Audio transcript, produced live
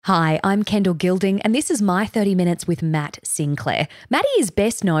Hi, I'm Kendall Gilding, and this is My 30 Minutes with Matt Sinclair. Matty is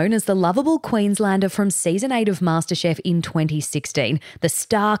best known as the lovable Queenslander from Season 8 of MasterChef in 2016, the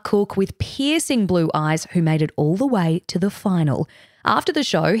star cook with piercing blue eyes who made it all the way to the final. After the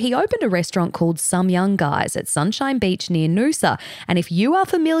show, he opened a restaurant called Some Young Guys at Sunshine Beach near Noosa, and if you are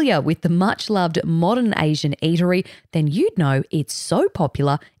familiar with the much-loved modern Asian eatery, then you'd know it's so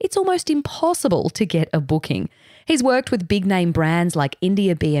popular, it's almost impossible to get a booking. He's worked with big-name brands like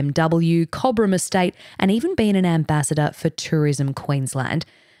India BMW, Cobram Estate, and even been an ambassador for Tourism Queensland.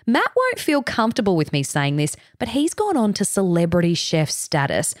 Matt won't feel comfortable with me saying this, but he's gone on to celebrity chef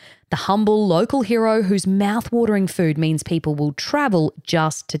status. The humble local hero whose mouth-watering food means people will travel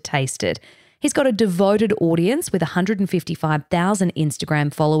just to taste it. He's got a devoted audience with 155,000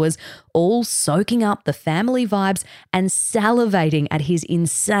 Instagram followers, all soaking up the family vibes and salivating at his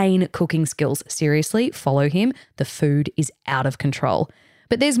insane cooking skills. Seriously, follow him. The food is out of control.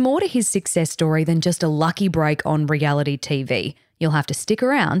 But there's more to his success story than just a lucky break on reality TV. You'll have to stick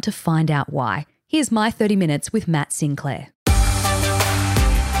around to find out why. Here's My 30 Minutes with Matt Sinclair.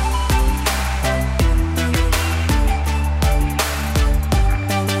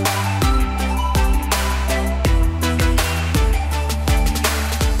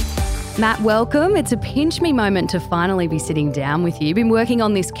 Matt, welcome. It's a pinch me moment to finally be sitting down with you. Been working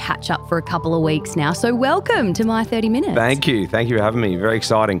on this catch up for a couple of weeks now, so welcome to My 30 Minutes. Thank you. Thank you for having me. Very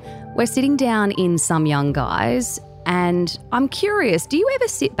exciting. We're sitting down in Some Young Guys, and I'm curious, do you ever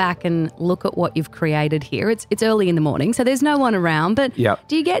sit back and look at what you've created here? It's early in the morning, so there's no one around, but Yep.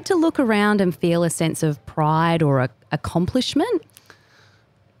 Do you get to look around and feel a sense of pride or accomplishment?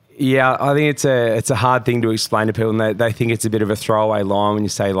 Yeah, I think it's a hard thing to explain to people, and they think it's a bit of a throwaway line when you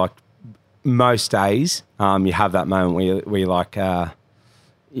say, like, most days you have that moment where you're like,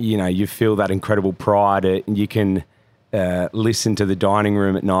 you feel that incredible pride. And you can listen to the dining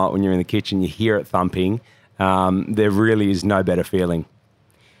room at night when you're in the kitchen, you hear it thumping. There really is no better feeling.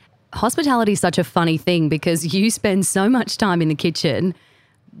 Hospitality is such a funny thing because you spend so much time in the kitchen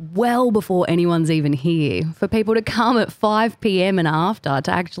well before anyone's even here. For people to come at 5 p.m. and after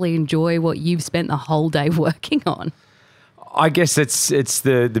to actually enjoy what you've spent the whole day working on. I guess it's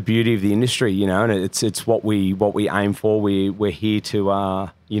the beauty of the industry, and it's what we aim for. We're here to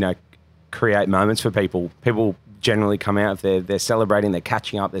create moments for people. People generally come out if they're celebrating, they're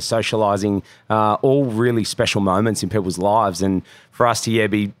catching up, they're socialising, all really special moments in people's lives. And for us to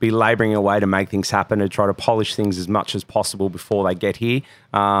be labouring away to make things happen, to try to polish things as much as possible before they get here,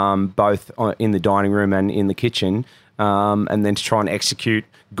 both in the dining room and in the kitchen, and then to try and execute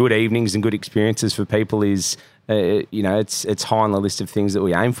good evenings and good experiences for people is. It's high on the list of things that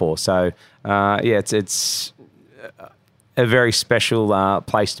we aim for. So, it's a very special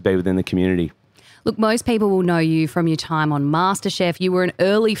place to be within the community. Look, most people will know you from your time on MasterChef. You were an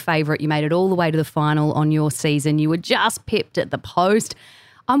early favourite. You made it all the way to the final on your season. You were just pipped at the post.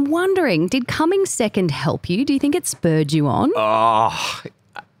 I'm wondering, did coming second help you? Do you think it spurred you on? Oh,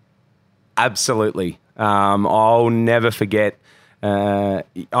 absolutely. I'll never forget.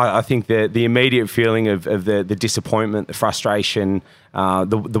 I think the immediate feeling of the disappointment, the frustration,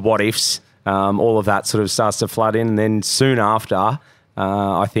 the what ifs, all of that sort of starts to flood in. And then soon after,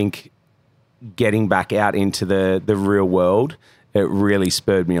 I think getting back out into the real world, it really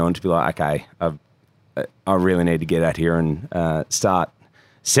spurred me on to be like, okay, I really need to get out here and start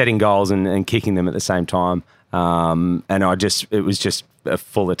setting goals and kicking them at the same time. And it was just a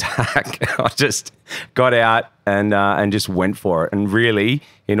full attack. I just got out and just went for it. And really,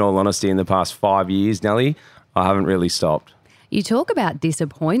 in all honesty, in the past 5 years, Nelly, I haven't really stopped. You talk about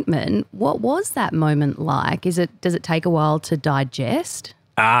disappointment. What was that moment like? Does it take a while to digest?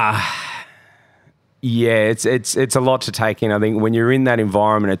 Yeah, it's a lot to take in. I think when you're in that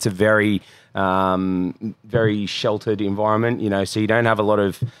environment, it's a very very sheltered environment, so you don't have a lot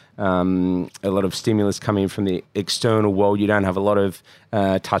of stimulus coming from the external world. You don't have a lot of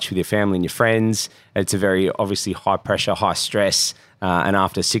touch with your family and your friends. It's a very obviously high pressure, high stress, and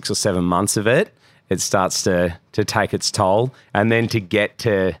after 6 or 7 months of it, it starts to take its toll. And then to get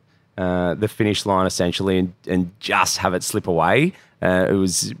to the finish line essentially and just have it slip away, it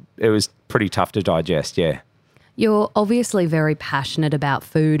was pretty tough to digest. Yeah. You're obviously very passionate about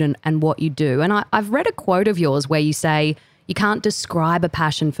food and what you do. And I've read a quote of yours where you say you can't describe a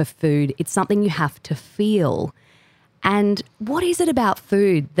passion for food. It's something you have to feel. And what is it about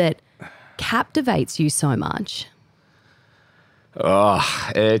food that captivates you so much?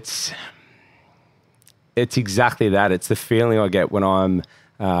 Oh, it's exactly that. It's the feeling I get when I'm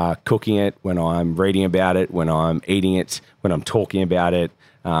cooking it, when I'm reading about it, when I'm eating it, when I'm talking about it,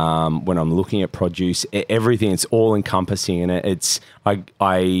 when I'm looking at produce, everything. It's all encompassing, and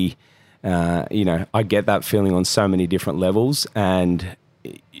I get that feeling on so many different levels. And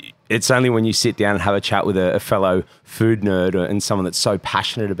it's only when you sit down and have a chat with a fellow food nerd and someone that's so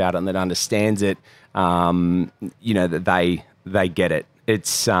passionate about it and that understands it, that they get it. It's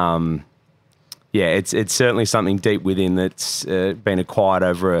certainly something deep within that's been acquired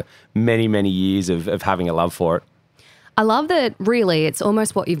over many, many years of having a love for it. I love that really it's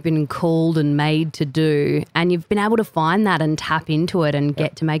almost what you've been called and made to do, and you've been able to find that and tap into it and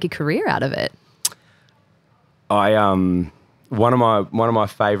get to make a career out of it. One of my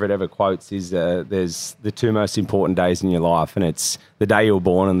favourite ever quotes is there's the two most important days in your life, and it's the day you're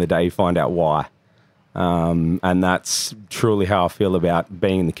born and the day you find out why. And that's truly how I feel about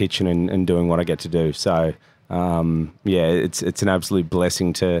being in the kitchen and doing what I get to do. So, it's an absolute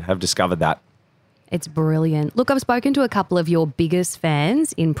blessing to have discovered that. It's brilliant. Look, I've spoken to a couple of your biggest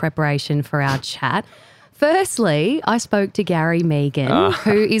fans in preparation for our chat. Firstly, I spoke to Gary Megan,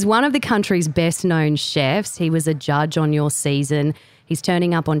 who is one of the country's best-known chefs. He was a judge on your season. He's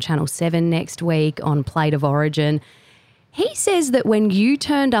turning up on Channel 7 next week on Plate of Origin. He says that when you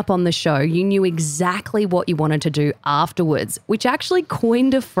turned up on the show, you knew exactly what you wanted to do afterwards, which actually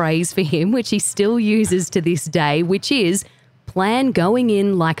coined a phrase for him, which he still uses to this day, which is plan going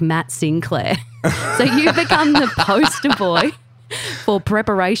in like Matt Sinclair. So you've become the poster boy for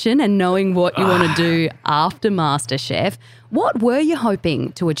preparation and knowing what you want to do after MasterChef. What were you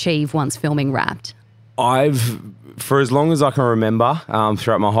hoping to achieve once filming wrapped? For as long as I can remember,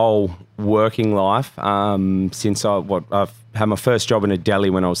 throughout my whole working life, since I've had my first job in a deli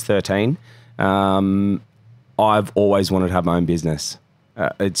when I was 13, I've always wanted to have my own business.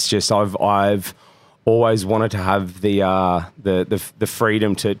 It's just I've always wanted to have the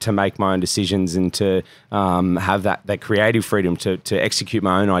freedom to make my own decisions and to have that creative freedom to execute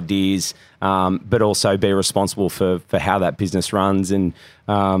my own ideas, but also be responsible for how that business runs. And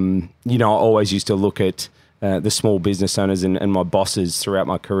I always used to look at the small business owners and my bosses throughout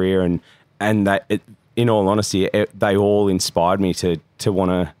my career, and that in all honesty, they all inspired me to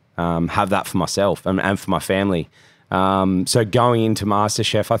want to have that for myself and for my family. So going into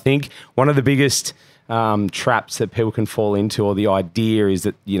MasterChef, I think one of the biggest traps that people can fall into, or the idea is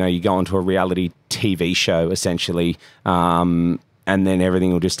that, you go into a reality TV show essentially, and then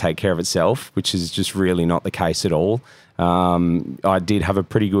everything will just take care of itself, which is just really not the case at all. I did have a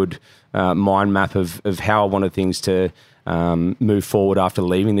pretty good mind map of how I wanted things to move forward after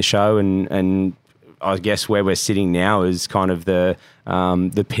leaving the show, and I guess where we're sitting now is kind of the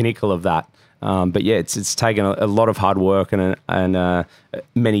pinnacle of that. But yeah, it's taken a lot of hard work and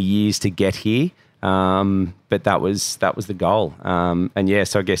many years to get here. But that was the goal. So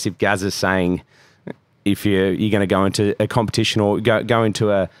I guess if Gaz is saying, if you're going to go into a competition or go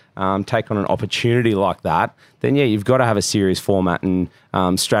into take on an opportunity like that, then yeah, you've got to have a serious format and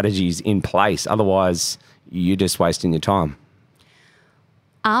strategies in place. Otherwise, you're just wasting your time.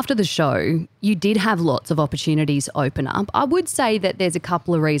 After the show, you did have lots of opportunities open up. I would say that there's a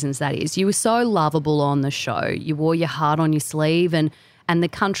couple of reasons that is. You were so lovable on the show. You wore your heart on your sleeve, and the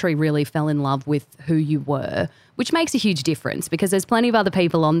country really fell in love with who you were, which makes a huge difference because there's plenty of other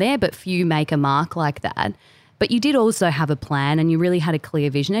people on there, but few make a mark like that. But you did also have a plan, and you really had a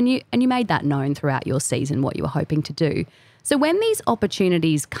clear vision, and you made that known throughout your season, what you were hoping to do. So when these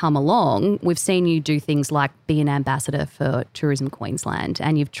opportunities come along, we've seen you do things like be an ambassador for Tourism Queensland,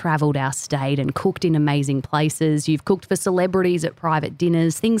 and you've travelled our state and cooked in amazing places. You've cooked for celebrities at private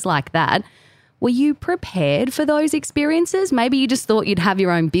dinners, things like that. Were you prepared for those experiences? Maybe you just thought you'd have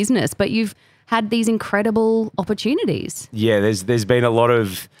your own business, but you've had these incredible opportunities. Yeah, there's been a lot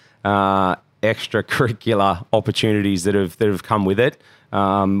of extracurricular opportunities that have come with it,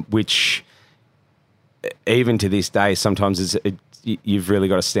 which even to this day, sometimes you've really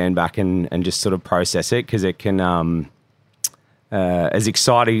got to stand back and just sort of process it, because it can, as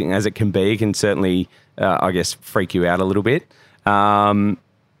exciting as it can certainly, I guess, freak you out a little bit.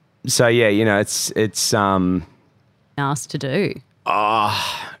 So yeah, it's asked to do.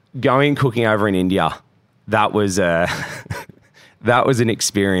 Going cooking over in India, that was that was an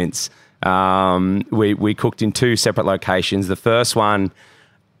experience. We cooked in 2 separate locations. The first one,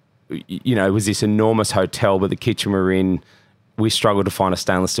 was this enormous hotel, but the kitchen we're in, we struggled to find a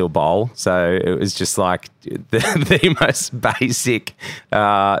stainless steel bowl. So it was just like the most basic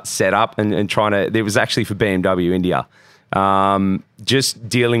setup and trying to, it was actually for BMW India. Just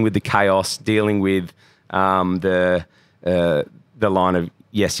dealing with the chaos, dealing with the line of,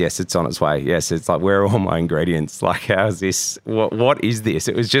 yes, it's on its way. Yes, it's like, where are all my ingredients? Like, how is this? What is this?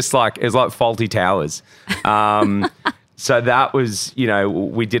 It was like faulty towers. So that was,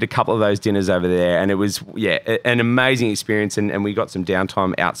 we did a couple of those dinners over there, and it was, an amazing experience, and we got some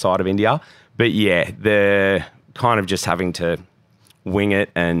downtime outside of India. But the kind of just having to wing it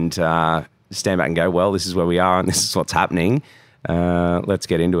and stand back and go, well, this is where we are and this is what's happening. Let's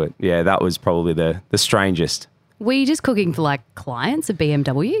get into it. Yeah, that was probably the strangest. Were you just cooking for like clients at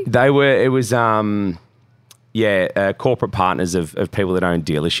BMW? It was corporate partners of people that own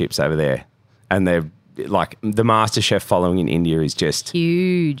dealerships over there. And they're like, the MasterChef following in India is just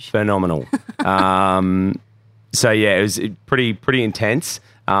huge, phenomenal. So it was pretty intense,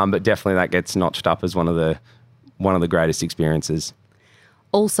 but definitely that gets notched up as one of the greatest experiences.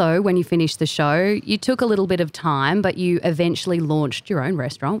 Also, when you finished the show, you took a little bit of time, but you eventually launched your own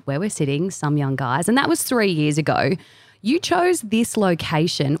restaurant where we're sitting, Some Young Guys, and that was 3 years ago. You chose this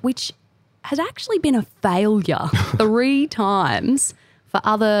location, which has actually been a failure 3 times for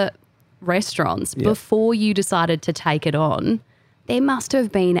other restaurants before you decided to take it on. There must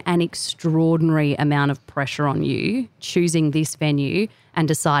have been an extraordinary amount of pressure on you choosing this venue and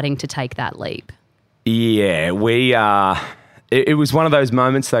deciding to take that leap. Yeah, it was one of those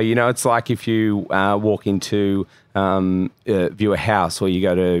moments, though. It's like if you walk into view a house, or you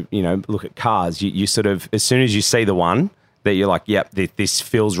go to look at cars. You sort of, as soon as you see the one that you're like, yep, this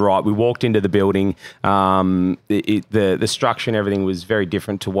feels right. We walked into the building. The structure and everything was very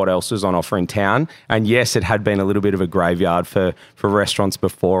different to what else was on offer in town. And yes, it had been a little bit of a graveyard for restaurants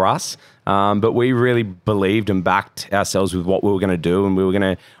before us. But we really believed and backed ourselves with what we were going to do, and we were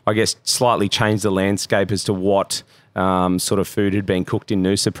going to, I guess, slightly change the landscape as to what sort of food had been cooked in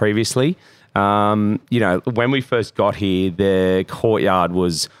Noosa previously. When we first got here, the courtyard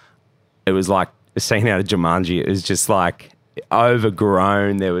was like a scene out of Jumanji. It was just like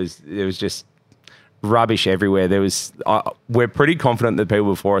overgrown. There was just rubbish everywhere. We're pretty confident that people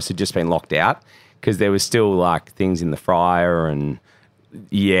before us had just been locked out, because there was still like things in the fryer, and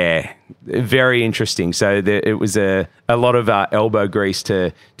very interesting. So it was a lot of elbow grease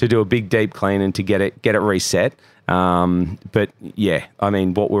to do a big deep clean and to get it reset. But I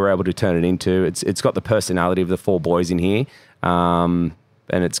mean, what we were able to turn it into, it's got the personality of the 4 boys in here.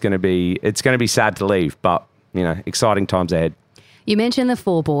 And it's going to be sad to leave, but exciting times ahead. You mentioned the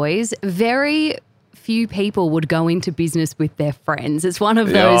 4 boys. Very few people would go into business with their friends. It's one of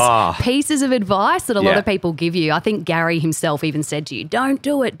those pieces of advice that a lot of people give you. I think Gary himself even said to you, don't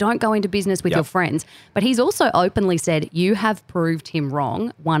do it. Don't go into business with your friends. But he's also openly said you have proved him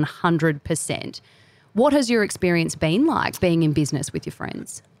wrong 100%. What has your experience been like being in business with your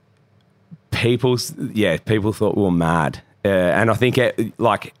friends? People thought we were mad. And I think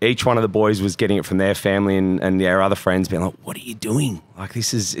each one of the boys was getting it from their family and their other friends being like, what are you doing? Like,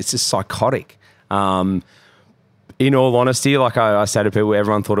 it's just psychotic. In all honesty, like I say to people,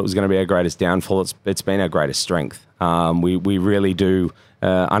 everyone thought it was going to be our greatest downfall. It's been our greatest strength. We really do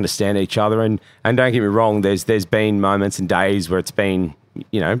understand each other. And don't get me wrong, there's been moments and days where it's been,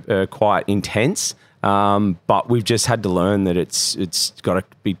 quite intense. But we've just had to learn that it's got to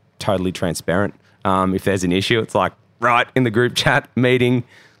be totally transparent. If there's an issue, it's like, right, in the group chat meeting,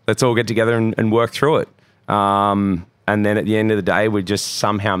 let's all get together and work through it. And then at the end of the day, we just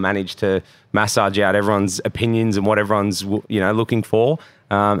somehow managed to massage out everyone's opinions and what everyone's looking for,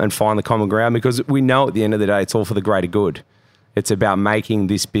 and find the common ground, because we know at the end of the day, it's all for the greater good. It's about making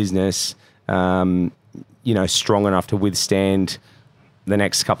this business, strong enough to withstand the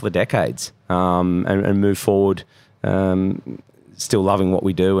next couple of decades, and move forward, still loving what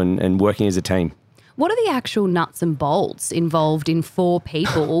we do and working as a team. What are the actual nuts and bolts involved in 4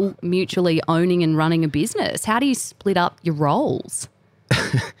 people mutually owning and running a business? How do you split up your roles?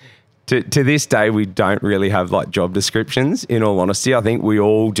 To this day, we don't really have like job descriptions, in all honesty. I think we've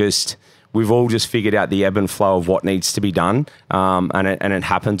all just figured out the ebb and flow of what needs to be done, and it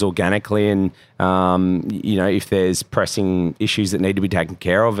happens organically. And if there's pressing issues that need to be taken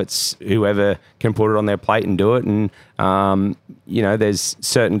care of, it's whoever can put it on their plate and do it. And there's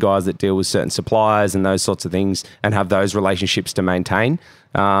certain guys that deal with certain suppliers and those sorts of things, and have those relationships to maintain.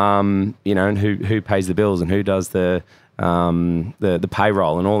 And who pays the bills and who does the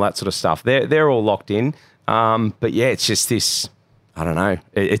payroll and all that sort of stuff. They're all locked in. But it's just this. I don't know.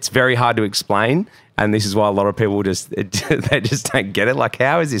 It's very hard to explain, and this is why a lot of people they just don't get it. Like,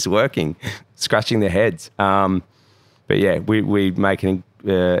 how is this working? Scratching their heads. But we make an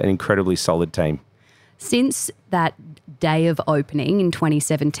incredibly solid team. Since that day of opening in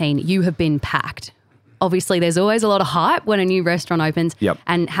 2017, you have been packed. obviously there's always a lot of hype when a new restaurant opens. Yep.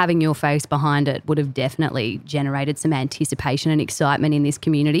 And having your face behind it would have definitely generated some anticipation and excitement in this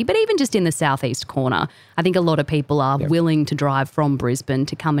community. But even just in the southeast corner, I think a lot of people are willing to drive from Brisbane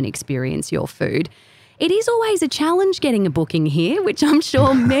to come and experience your food. It is always a challenge getting a booking here, which I'm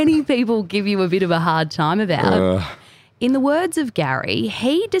sure many people give you a bit of a hard time about. In the words of Gary,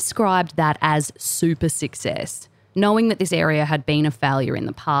 he described that as super success, knowing that this area had been a failure in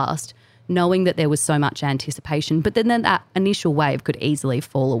the past, knowing that there was so much anticipation, but then that initial wave could easily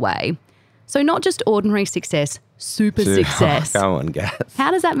fall away. So not just ordinary success, super success. Go on, Gath. How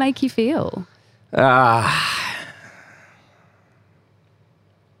does that make you feel?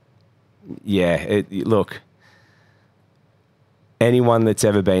 Look, anyone that's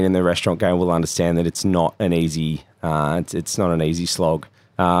ever been in the restaurant game will understand that it's not an easy it's not an easy slog.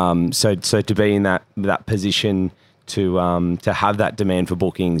 So to be in that position to have that demand for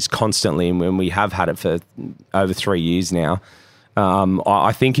bookings constantly, and when we have had it for over 3 years now,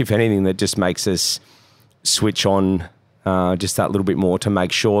 I think if anything that just makes us switch on just that little bit more to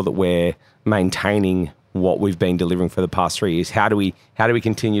make sure that we're maintaining what we've been delivering for the past 3 years. How do we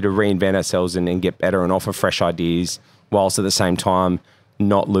continue to reinvent ourselves and get better and offer fresh ideas, whilst at the same time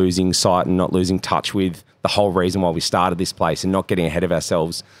not losing sight and not losing touch with the whole reason why we started this place and not getting ahead of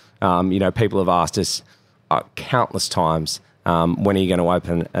ourselves. People have asked us countless times, when are you going to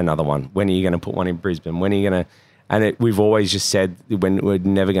open another one? When are you going to put one in Brisbane? When are you going to... And we've always just said we're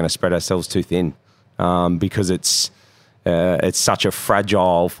never going to spread ourselves too thin, because it's such a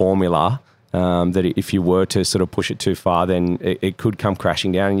fragile formula that if you were to sort of push it too far, then it could come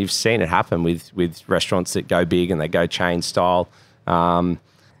crashing down. And you've seen it happen with restaurants that go big and they go chain style.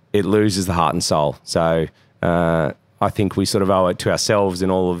 It loses the heart and soul. So I think we sort of owe it to ourselves and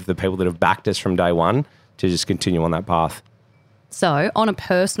all of the people that have backed us from day one to just continue on that path. So on a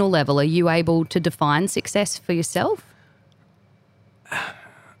personal level, are you able to define success for yourself?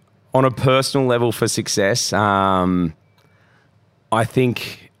 On a personal level for success, I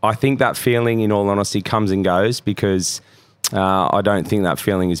think that feeling, in all honesty, comes and goes, because I don't think that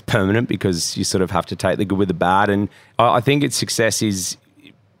feeling is permanent, because you sort of have to take the good with the bad. And I think its success is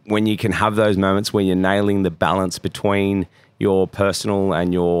when you can have those moments where you're nailing the balance between your personal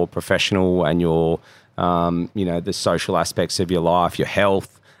and your professional and your, the social aspects of your life, your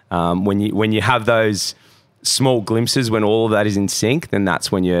health. When you have those small glimpses, when all of that is in sync, then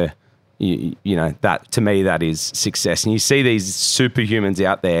that's when that, to me, that is success. And you see these superhumans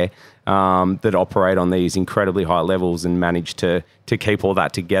out there that operate on these incredibly high levels and manage to keep all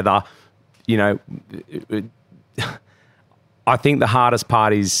that together. I think the hardest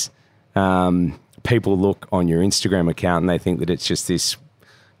part is people look on your Instagram account and they think that it's just this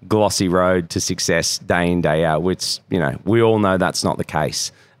glossy road to success day in, day out, which, we all know that's not the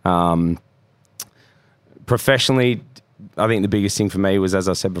case. Professionally, I think the biggest thing for me was, as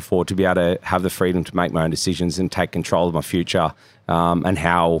I said before, to be able to have the freedom to make my own decisions and take control of my future, and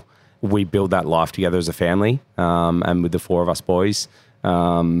how we build that life together as a family, and with the four of us boys.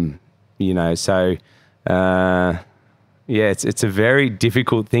 It's a very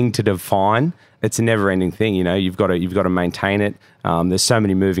difficult thing to define. It's a never-ending thing. You've got to maintain it. There's so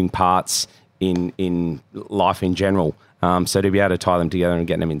many moving parts in life in general. So to be able to tie them together and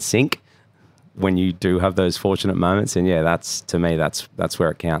get them in sync when you do have those fortunate moments, and that's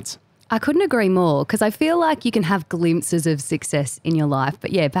where it counts. I couldn't agree more, because I feel like you can have glimpses of success in your life,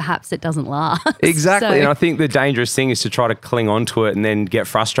 but perhaps it doesn't last. Exactly. So. And I think the dangerous thing is to try to cling on to it and then get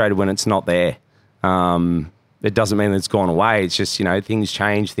frustrated when it's not there. It doesn't mean that it's gone away. It's just, things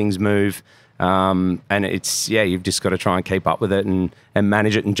change, things move. And it's, you've just got to try and keep up with it and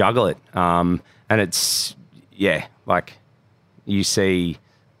manage it and juggle it. And it's, like you see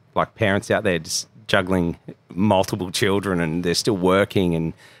like parents out there just juggling multiple children and they're still working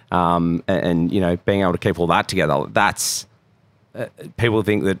and being able to keep all that together. That's, people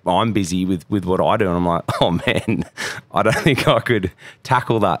think that I'm busy with what I do. And I'm like, oh man, I don't think I could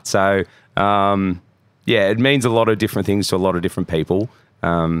tackle that. So, it means a lot of different things to a lot of different people.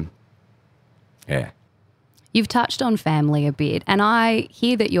 You've touched on family a bit, and I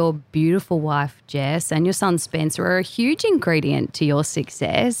hear that your beautiful wife, Jess, and your son, Spencer, are a huge ingredient to your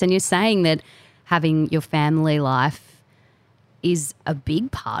success, and you're saying that having your family life is a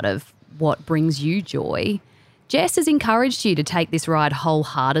big part of what brings you joy. Jess has encouraged you to take this ride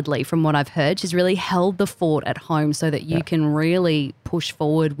wholeheartedly, from what I've heard. She's really held the fort at home so that you can really push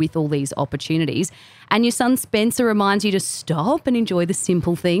forward with all these opportunities. And your son Spencer reminds you to stop and enjoy the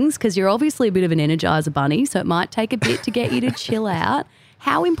simple things, because you're obviously a bit of an energizer bunny, so it might take a bit to get you to chill out.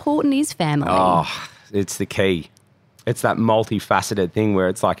 How important is family? Oh, it's the key. It's that multifaceted thing where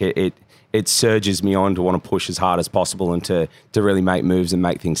it's like it it surges me on to want to push as hard as possible and to really make moves and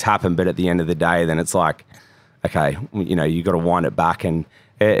make things happen. But at the end of the day, then it's like, okay, you know, you got to wind it back, and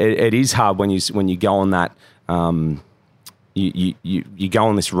it is hard when you go on that. You go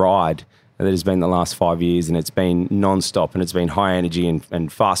on this ride that has been the last 5 years, and it's been non-stop, and it's been high energy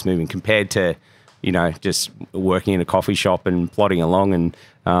and fast moving compared to, you know, just working in a coffee shop and plodding along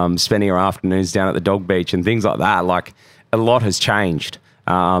and spending our afternoons down at the dog beach and things like that. Like, a lot has changed.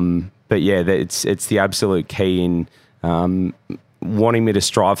 But yeah, it's the absolute key in wanting me to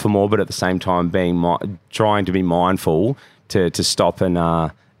strive for more, but at the same time trying to be mindful to stop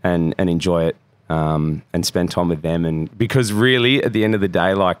and enjoy it and spend time with them. And because really, at the end of the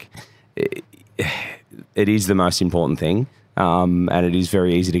day, like, it is the most important thing, and it is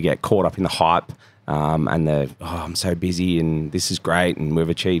very easy to get caught up in the hype and I'm so busy and this is great and we've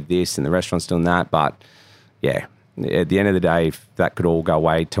achieved this and the restaurant's doing that. But yeah, at the end of the day, if that could all go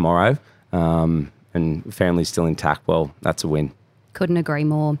away tomorrow and family's still intact, well, that's a win. Couldn't agree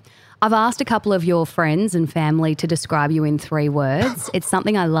more. I've asked a couple of your friends and family to describe you in 3 words. It's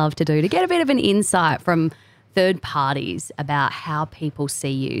something I love to do to get a bit of an insight from third parties about how people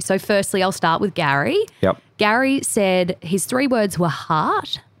see you. So firstly, I'll start with Gary. Yep. Gary said his 3 words were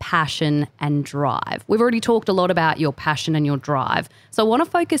heart, passion and drive. We've already talked a lot about your passion and your drive. So I want to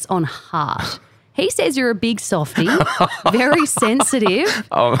focus on heart. He says you're a big softie, very sensitive.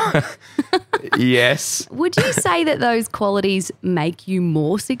 Yes. Would you say that those qualities make you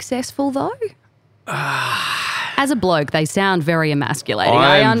more successful, though? As a bloke, they sound very emasculating.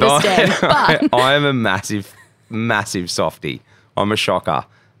 I understand. But I am a massive softie. I'm a shocker.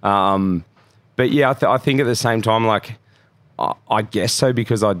 But yeah, I think at the same time, like, I guess so,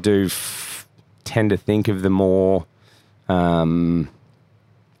 because I do tend to think of the more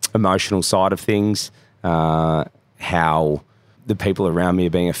emotional side of things, how the people around me are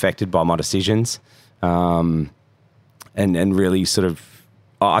being affected by my decisions, and really sort of,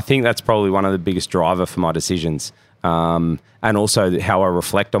 I think that's probably one of the biggest driver for my decisions, and also how I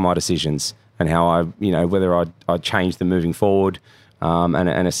reflect on my decisions and how I, you know, whether I change them moving forward,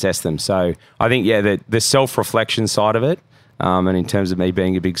 and assess them. So I think, yeah, the self-reflection side of it, and in terms of me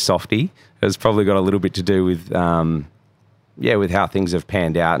being a big softie, has probably got a little bit to do with, with how things have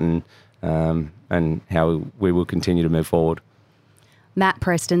panned out and how we will continue to move forward. Matt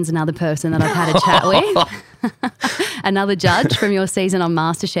Preston's another person that I've had a chat with, another judge from your season on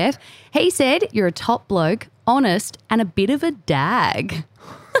MasterChef. He said you're a top bloke, honest, and a bit of a dag.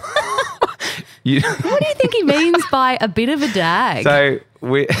 What do you think he means by a bit of a dag? So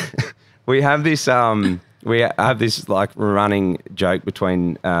we have this like running joke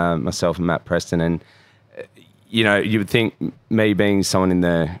between myself and Matt Preston, and you know, you would think me being someone in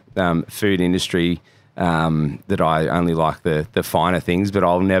the food industry, that I only like the finer things, but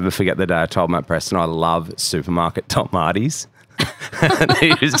I'll never forget the day I told Matt Preston I love supermarket Top Marties. And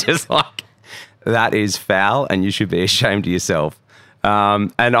he was just like, that is foul and you should be ashamed of yourself.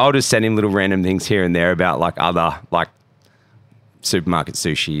 And I'll just send him little random things here and there about like other like supermarket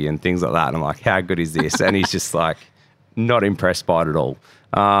sushi and things like that. And I'm like, how good is this? And he's just like not impressed by it at all.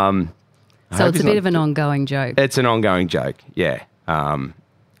 So it's a bit of an ongoing joke. It's an ongoing joke, yeah.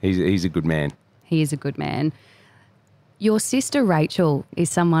 He's a good man. He is a good man. Your sister Rachel is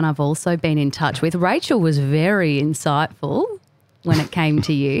someone I've also been in touch with. Rachel was very insightful when it came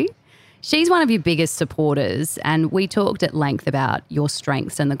to you. She's one of your biggest supporters, and we talked at length about your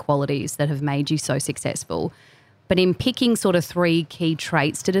strengths and the qualities that have made you so successful. But in picking sort of 3 key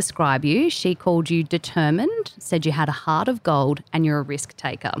traits to describe you, she called you determined, said you had a heart of gold, and you're a risk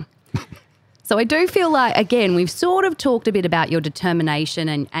taker. So I do feel like, again, we've sort of talked a bit about your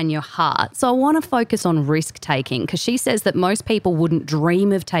determination and your heart. So I want to focus on risk-taking, because she says that most people wouldn't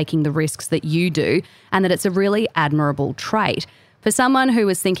dream of taking the risks that you do, and that it's a really admirable trait. For someone who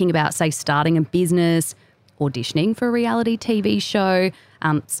was thinking about, say, starting a business, auditioning for a reality TV show,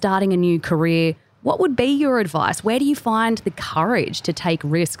 starting a new career, what would be your advice? Where do you find the courage to take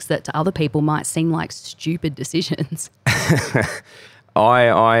risks that to other people might seem like stupid decisions?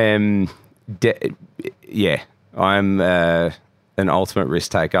 I am... I'm an ultimate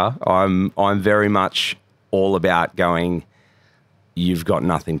risk taker. I'm very much all about going, you've got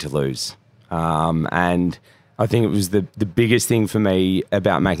nothing to lose. And I think it was the biggest thing for me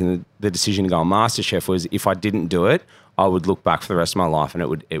about making the decision to go on MasterChef was if I didn't do it, I would look back for the rest of my life and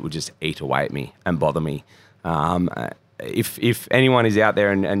it would just eat away at me and bother me. If anyone is out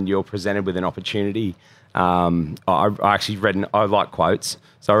there and you're presented with an opportunity, I actually read, I like quotes.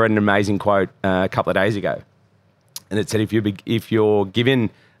 So I read an amazing quote a couple of days ago, and it said if you're given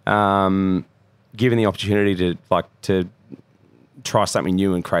the opportunity to try something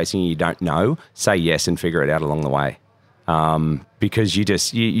new and crazy and you don't know, say yes and figure it out along the way. Because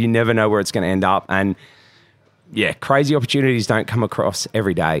you never know where it's going to end up. And yeah, crazy opportunities don't come across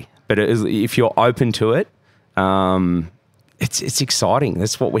every day. But if you're open to it, it's exciting.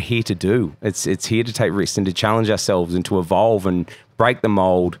 That's what we're here to do. It's here to take risks and to challenge ourselves and to evolve and break the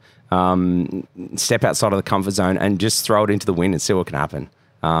mold, step outside of the comfort zone and just throw it into the wind and see what can happen.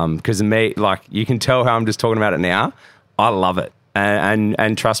 Because me, like, you can tell how I'm just talking about it now. I love it.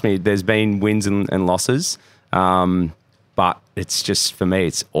 And trust me, there's been wins and losses. But it's just, for me,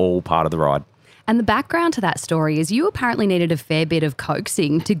 it's all part of the ride. And the background to that story is you apparently needed a fair bit of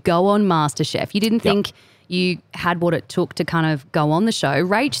coaxing to go on MasterChef. You didn't think you had what it took to kind of go on the show.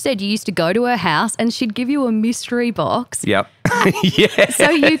 Rach said you used to go to her house and she'd give you a mystery box. Yep. Yeah.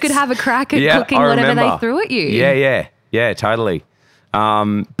 So you could have a crack at cooking whatever they threw at you. Yeah, totally.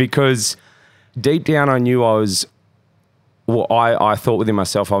 Because deep down I knew I thought within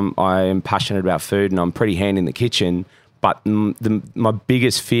myself, I am passionate about food and I'm pretty handy in the kitchen. But my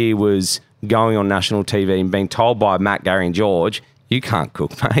biggest fear was going on national TV and being told by Matt, Gary and George, you can't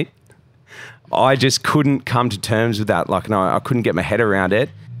cook, mate. I just couldn't come to terms with that. Like, no, I couldn't get my head around it.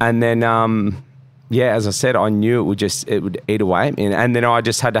 And then, as I said, I knew it would eat away at me. And then I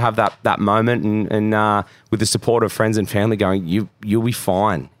just had to have that moment and with the support of friends and family going, you'll be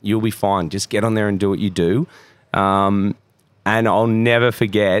fine. You'll be fine. Just get on there and do what you do. And I'll never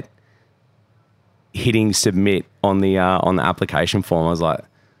forget hitting submit on the application form. I was like,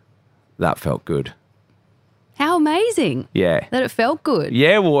 that felt good. How amazing. Yeah. That it felt good.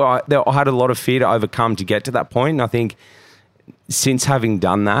 Yeah, well, I had a lot of fear to overcome to get to that point. And I think since having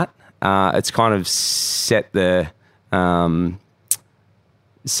done that, it's kind of set the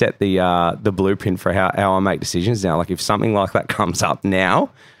blueprint for how I make decisions now. Like, if something like that comes up now,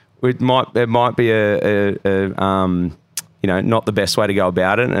 it might be not the best way to go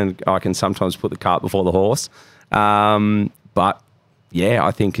about it, and I can sometimes put the cart before the horse. But yeah,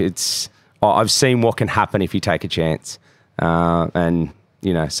 I think I've seen what can happen if you take a chance.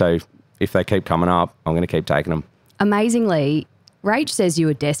 So if they keep coming up, I'm going to keep taking them. Amazingly, Rach says you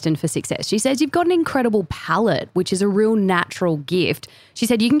are destined for success. She says you've got an incredible palate, which is a real natural gift. She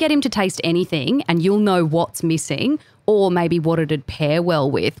said you can get him to taste anything and you'll know what's missing or maybe what it'd pair well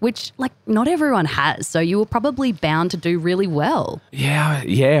with, which, like, not everyone has. So you were probably bound to do really well. Yeah.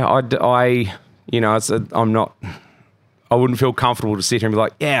 I wouldn't feel comfortable to sit here and be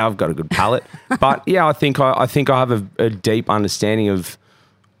like, yeah, I've got a good palate. But yeah, I think I have a deep understanding of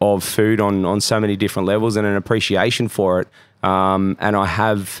food on so many different levels and an appreciation for it. And I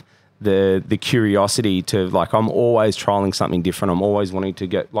have the curiosity to, like, I'm always trialing something different. I'm always wanting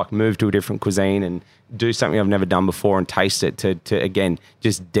to move to a different cuisine and do something I've never done before and taste it to again,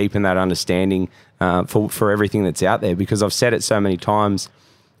 just deepen that understanding for everything that's out there. Because I've said it so many times,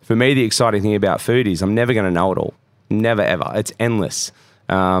 for me, the exciting thing about food is I'm never going to know it all. Never, ever. It's endless.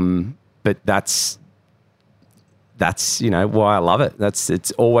 But that's why I love it.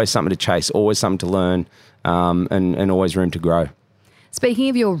 It's always something to chase, always something to learn, and always room to grow. Speaking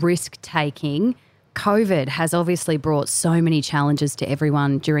of your risk-taking, COVID has obviously brought so many challenges to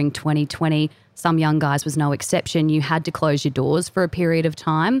everyone during 2020. Some young guys was no exception. You had to close your doors for a period of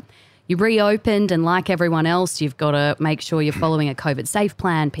time. You reopened, and like everyone else, you've got to make sure you're following a COVID-safe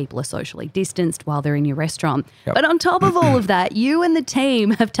plan. People are socially distanced while they're in your restaurant. Yep. But on top of all of that, you and the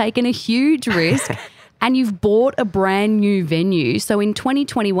team have taken a huge risk and you've bought a brand new venue. So in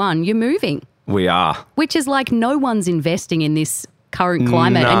 2021, you're moving. We are. Which is like no one's investing in this current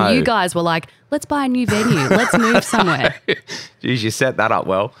climate. No. And you guys were like, let's buy a new venue. Let's move somewhere. Geez, you set that up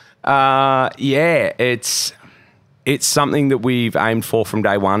well. It's something that we've aimed for from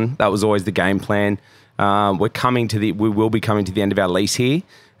day one. That was always the game plan. We will be coming to the end of our lease here.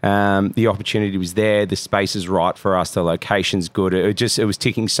 The opportunity was there. The space is right for us. The location's good. It was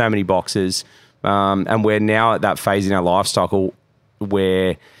ticking so many boxes. And we're now at that phase in our life cycle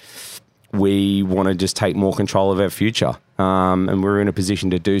where we want to just take more control of our future. And we're in a position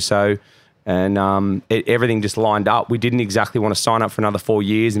to do so. And everything just lined up. We didn't exactly want to sign up for another 4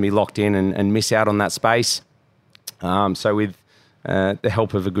 years and be locked in and miss out on that space. So with the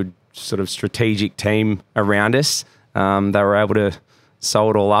help of a good sort of strategic team around us, they were able to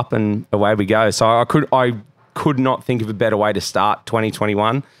sew it all up and away we go. So I could not think of a better way to start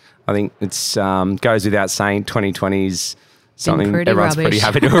 2021. I think it's goes without saying 2020 is something everyone's pretty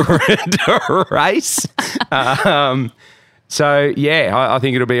happy to erase. So, I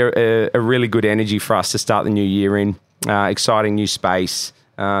think it'll be a really good energy for us to start the new year in. Exciting new space,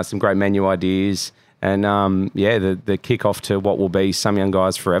 some great menu ideas, and the kickoff to what will be Some Young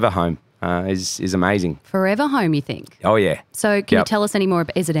Guys Forever home. is amazing. Forever home, you think? Oh, yeah. So can you tell us any more?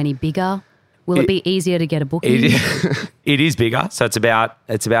 Is it any bigger? Will it be easier to get a booking? It is bigger. So it's about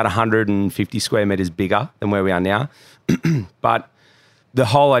 150 square metres bigger than where we are now. But the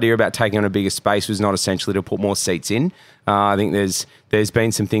whole idea about taking on a bigger space was not essentially to put more seats in. I think there's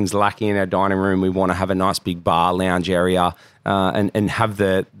been some things lacking in our dining room. We want to have a nice big bar lounge area and have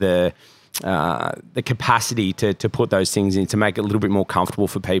the capacity to put those things in to make it a little bit more comfortable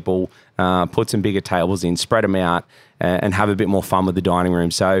for people, put some bigger tables in, spread them out and have a bit more fun with the dining room.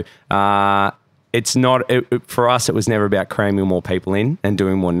 So it's not, for us, it was never about cramming more people in and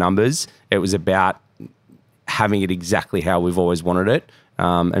doing more numbers. It was about having it exactly how we've always wanted it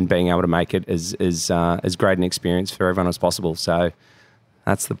and being able to make it as great an experience for everyone as possible. So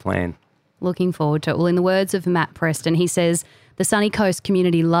that's the plan. Looking forward to it. Well, in the words of Matt Preston, he says, the Sunny Coast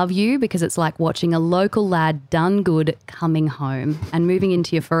community love you because it's like watching a local lad done good coming home. And moving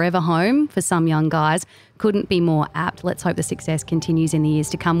into your forever home for some young guys couldn't be more apt. Let's hope the success continues in the years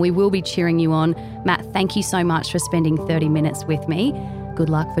to come. We will be cheering you on. Matt, thank you so much for spending 30 minutes with me. Good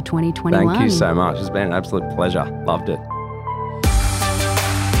luck for 2021. Thank you so much. It's been an absolute pleasure. Loved it.